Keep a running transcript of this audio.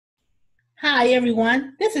Hi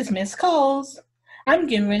everyone, this is Miss Coles. I'm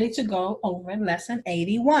getting ready to go over lesson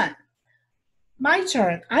 81. My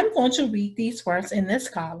turn. I'm going to read these words in this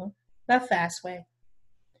column the fast way.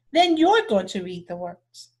 Then you're going to read the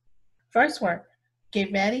words. First word,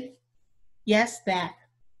 get ready. Yes, that.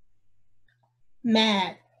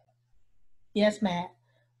 Mad. Yes, mad.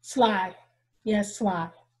 Sly. Yes, sly.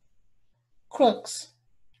 Crooks.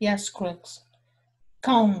 Yes, crooks.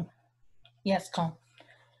 Comb. Yes, comb.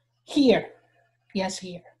 Here. Yes,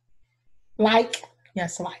 here. Like.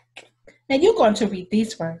 Yes, like. Now you're going to read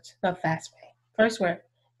these words the fast way. First word,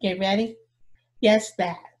 get ready. Yes,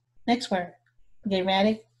 that. Next word, get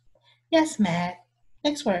ready. Yes, mad.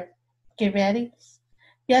 Next word, get ready.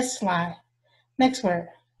 Yes, sly. Next word,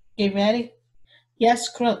 get ready. Yes,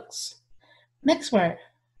 crooks. Next word,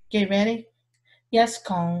 get ready. Yes,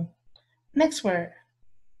 cone. Next word,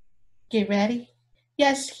 get ready.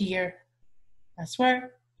 Yes, here. Next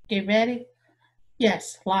word, get ready.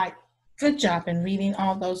 Yes, like. Good job in reading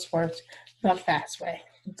all those words the fast way.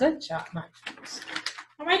 Good job, my friends.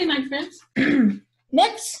 Alrighty, my friends.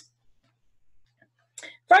 Next,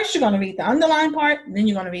 first you're going to read the underlined part, then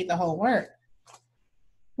you're going to read the whole word.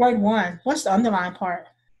 Word one, what's the underlined part?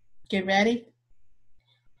 Get ready.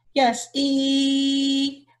 Yes,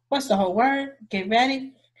 E. What's the whole word? Get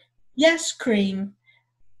ready. Yes, cream.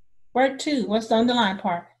 Word two, what's the underlined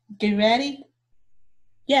part? Get ready.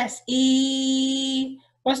 Yes, E.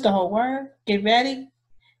 What's the whole word? Get ready.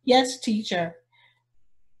 Yes, teacher.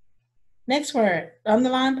 Next word,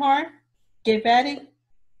 underlined part. Get ready.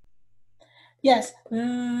 Yes. Read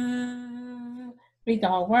the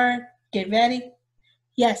whole word. Get ready.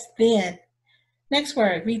 Yes, then. Next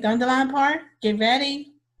word. Read the underlined part. Get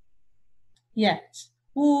ready. Yes.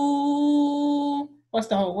 Ooh. What's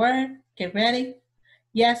the whole word? Get ready.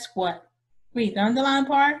 Yes, what? Read the underlined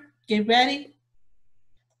part. Get ready.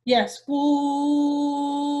 Yes.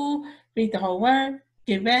 Ooh. Read the whole word.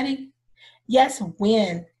 Get ready. Yes,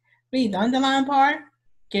 when. Read the underlined part.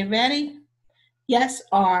 Get ready. Yes,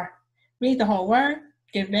 are. Read the whole word.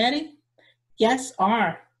 Get ready. Yes,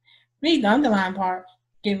 are. Read the underlined part.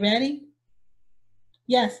 Get ready.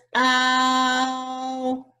 Yes,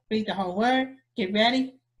 ow. Read the whole word. Get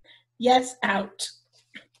ready. Yes, out.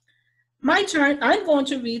 My turn. I'm going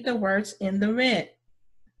to read the words in the red.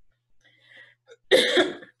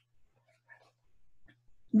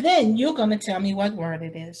 Then you're going to tell me what word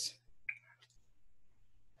it is.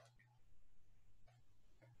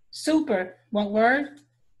 Super. What word?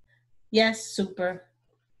 Yes, super.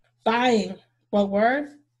 Buying. What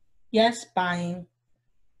word? Yes, buying.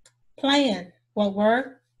 Plan. What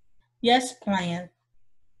word? Yes, plan.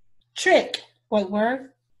 Trick. What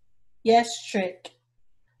word? Yes, trick.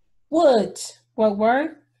 Woods. What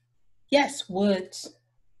word? Yes, woods.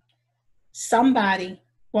 Somebody.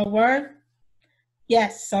 What word?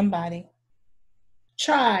 Yes, somebody.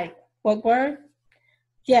 Tried. What word?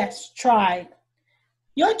 Yes, tried.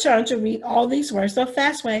 Your turn to read all these words the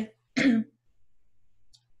fast way.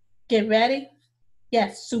 Get ready?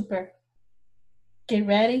 Yes, super. Get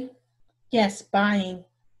ready? Yes, buying.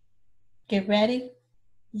 Get ready?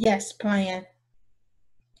 Yes, plan.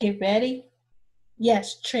 Get ready?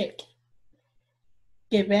 Yes, trick.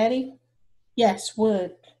 Get ready? Yes,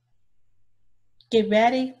 wood. Get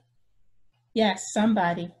ready? Yes,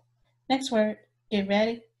 somebody. Next word. Get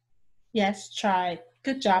ready? Yes, tried.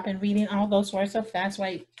 Good job in reading all those words so fast.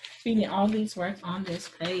 Wait, reading all these words on this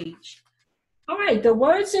page. All right, the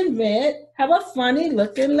words in red have a funny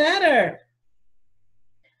looking letter.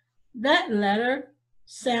 That letter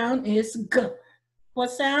sound is G.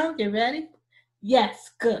 What sound? Get ready?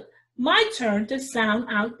 Yes, good. My turn to sound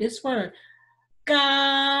out this word.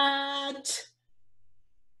 Got.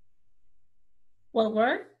 What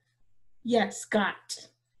word? Yes, got.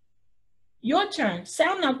 Your turn.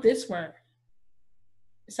 Sound out this word.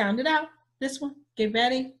 Sound it out. This one. Get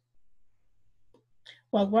ready.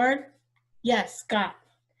 What word? Yes, got.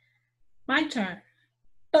 My turn.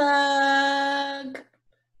 Bug.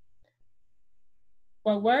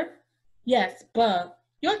 What word? Yes, bug.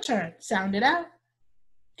 Your turn. Sound it out.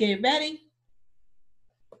 Get ready.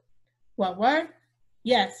 What word?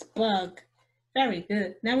 Yes, bug. Very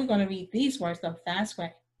good. Now we're going to read these words the fast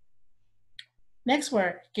way. Next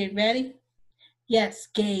word. Get ready. Yes,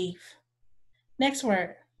 gave. Next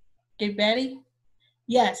word. Get ready.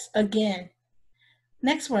 Yes, again.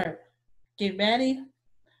 Next word. Get ready.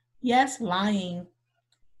 Yes, lying.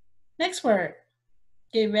 Next word.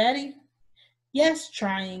 Get ready. Yes,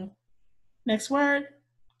 trying. Next word.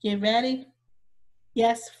 Get ready.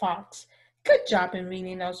 Yes, fox. Good job in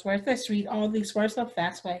reading those words. Let's read all these words the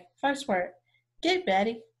fast way. First word. Get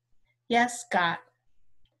ready. Yes, got.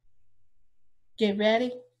 Get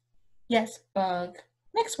ready. Yes, bug.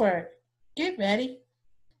 Next word. Get ready.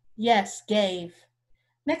 Yes, gave.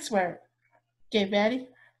 Next word. Get ready.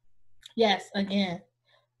 Yes, again.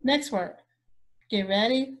 Next word. Get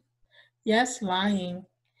ready. Yes, lying.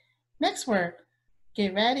 Next word.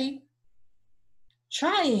 Get ready.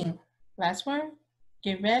 Trying. Last word.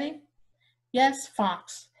 Get ready. Yes,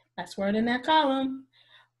 fox. Last word in that column.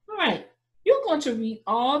 All right. You're going to read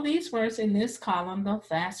all these words in this column the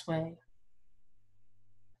fast way.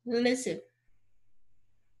 Listen.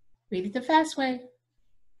 Read it the fast way.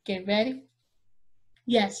 Get ready.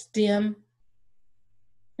 Yes, dim.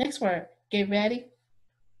 Next word. Get ready.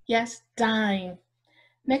 Yes, dime.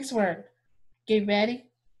 Next word. Get ready.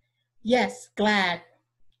 Yes, glad.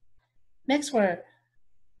 Next word.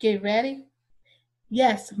 Get ready.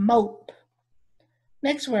 Yes, mope.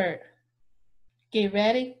 Next word. Get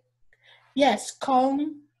ready. Yes,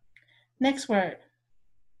 comb. Next word.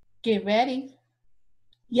 Get ready.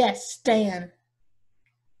 Yes, stand.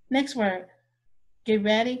 Next word. Get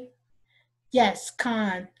ready. Yes,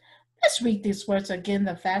 con. Let's read these words again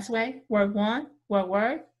the fast way. Word one.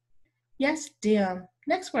 Word. Yes, dim.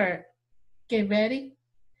 Next word. Get ready.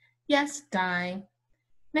 Yes, dime.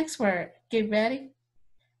 Next word. Get ready.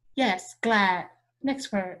 Yes, glad.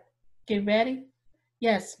 Next word. Get ready.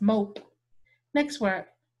 Yes, mope. Next word.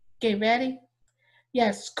 Get ready.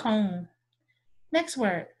 Yes, comb. Next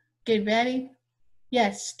word. Get ready.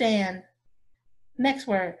 Yes, stand. Next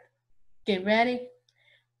word. Get ready.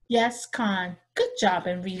 Yes, con. Good job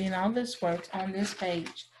in reading all these words on this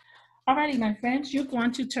page. Alrighty, my friends, you're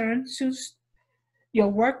going to turn to your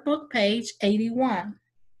workbook page 81,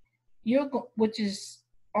 which is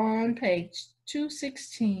on page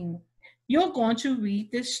 216. You're going to read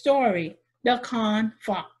this story, The Con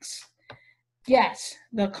Fox. Yes,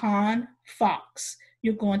 The Con Fox.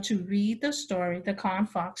 You're going to read the story, The Con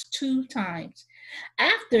Fox, 2 times.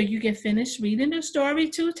 After you get finished reading the story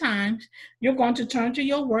 2 times, you're going to turn to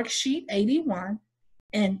your worksheet 81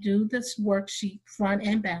 and do this worksheet front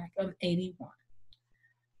and back of 81.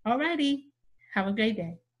 Alrighty, have a great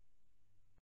day.